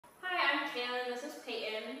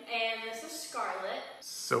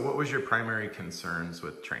So what was your primary concerns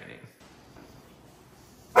with training?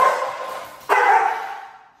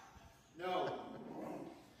 No.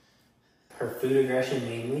 Her food aggression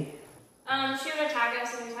mainly. She would attack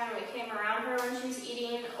us anytime we came around her when she's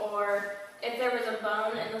eating, or if there was a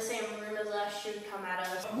bone in the same room as us, she would come at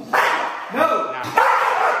us. No!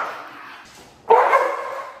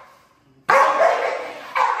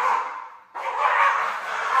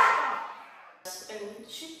 And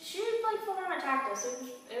she would like full on attack us.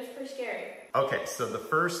 It was pretty scary. Okay, so the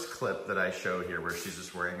first clip that I showed here where she's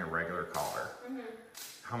just wearing a regular collar,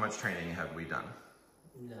 how much training have we done?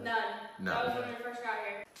 None. None. That was when we first got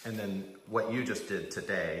here. And then what you just did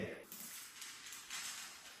today.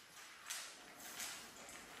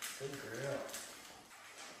 Good girl.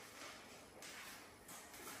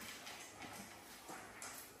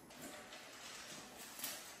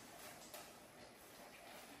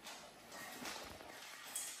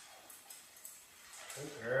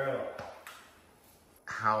 Good girl.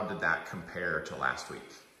 How did that compare to last week?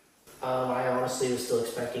 I honestly was still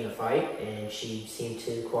expecting a fight, and she seemed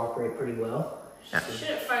to cooperate pretty well. She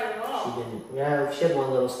didn't fight at all. She didn't. Yeah, she had one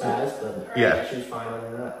little spaz, but Yeah. she was fine other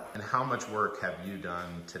than that. And how much work have you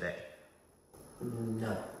done today?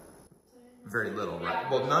 No. Very little, right? Yeah.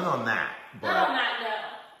 Well, none on that, but Not on that,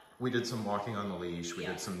 no. we did some walking on the leash. We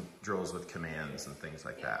Yeah. did some drills with commands and things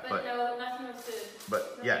like that. But no, nothing with food.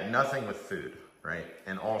 But yeah, nothing with food, right?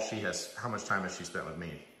 And all she has, how much time has she spent with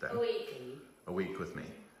me then? A week. A week with me.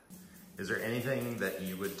 Is there anything that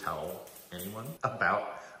you would tell anyone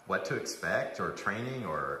about what to expect or training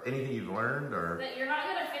or anything you've learned or? That you're not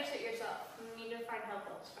gonna fix it yourself. You need to find help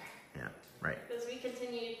elsewhere. Yeah, right. Because we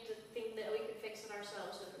continue to think that we could fix it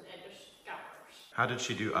ourselves, and it just got worse. How did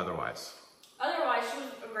she do otherwise? Otherwise, she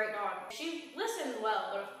was a great dog. She listened well,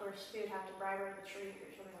 but of course, we would have to bribe her with a treat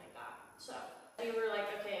or something like that. So we were like,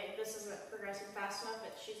 okay, this isn't progressing fast enough.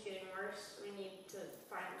 She's getting worse. We need to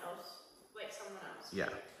find someone else. Yeah.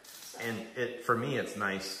 So. And for me, it's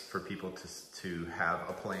nice for people to have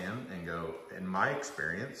a plan and go, in my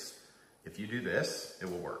experience, if you do this, it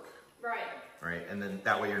will work. Right. Right. And then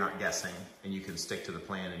that way you're not guessing and you can stick to the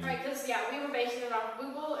plan. And Right, because we were basing it off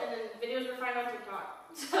Google, and then videos were found on TikTok.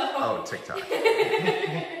 So. Oh, TikTok.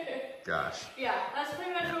 Gosh. Yeah, that's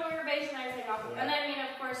pretty much what we were basing everything off of. And I mean,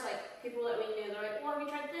 of course, like people that we knew, they're like, well, we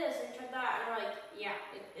tried this and we tried that, and we're like, yeah,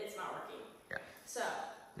 it's not working. Yeah. So,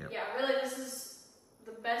 Yep. yeah, really, this is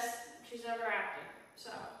the best she's ever acted.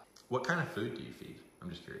 So. What kind of food do you feed? I'm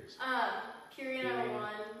just curious. Purina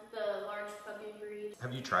the large puppy breed.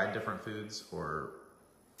 Have you tried different foods or?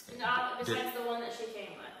 Not besides the one that she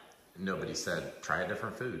came with. Nobody said, try a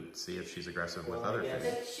different food. See if she's aggressive with other yeah.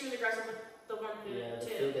 food. She was aggressive with the one food, Yeah, the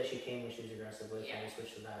too. food that she came with, she was aggressive with, Yeah. and we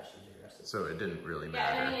switched to that, she was aggressive. So it didn't really Yeah,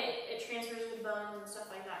 matter. and I mean, it transfers with bones and stuff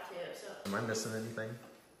like that, too. So. Am I missing anything,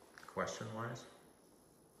 question-wise?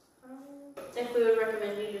 If we would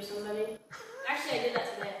recommend you to somebody. Actually, I did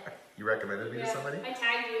that today. You recommended me to somebody? I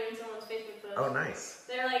tagged you in someone's Facebook post. Oh, nice.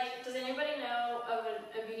 They're like, does anybody know of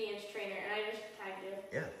a obedience trainer? And I just tagged you.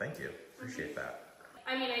 Yeah, thank you. Appreciate that.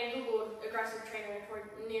 I mean, I Googled aggressive trainer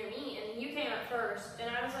near me, and you came up first. And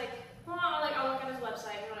I was like, well, I'll look at his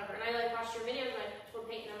website and whatever. And I watched your videos, and I told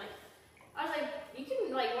Peyton, I was like, you can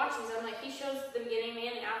watch these. I'm like, he shows the beginning,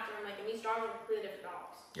 man, and after. I'm like, and these dogs are completely different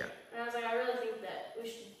dogs. Yeah. And I was like, I really think that we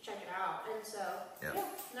should check it out. And so, yeah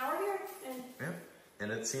now we're here. And Yeah.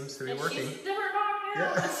 And it seems to be and working. she's a different dog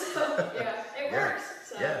now. Yeah. So, yeah, it works.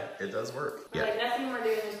 So. Yeah, it does work. But, Yeah. nothing we're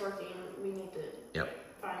doing is working. We need to Yep.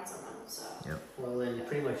 find someone. So. Yep. Well, then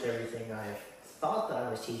pretty much everything I thought that I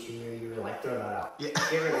was teaching you, you were like, throw that out. Yeah.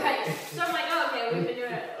 Get rid of it. Right. So I'm like, oh, okay, we've been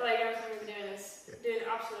doing it. Everything we've been doing is doing the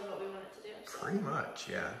opposite of what we wanted to do. So. Pretty much,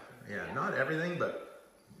 yeah. Yeah, not everything, but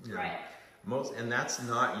you know, right. most, and that's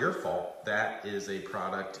not your fault. That is a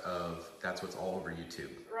product of, that's what's all over YouTube.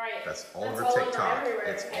 Right. That's all That's over all TikTok. over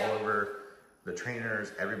It's yeah. all over the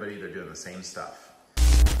trainers, everybody, they're doing the same stuff.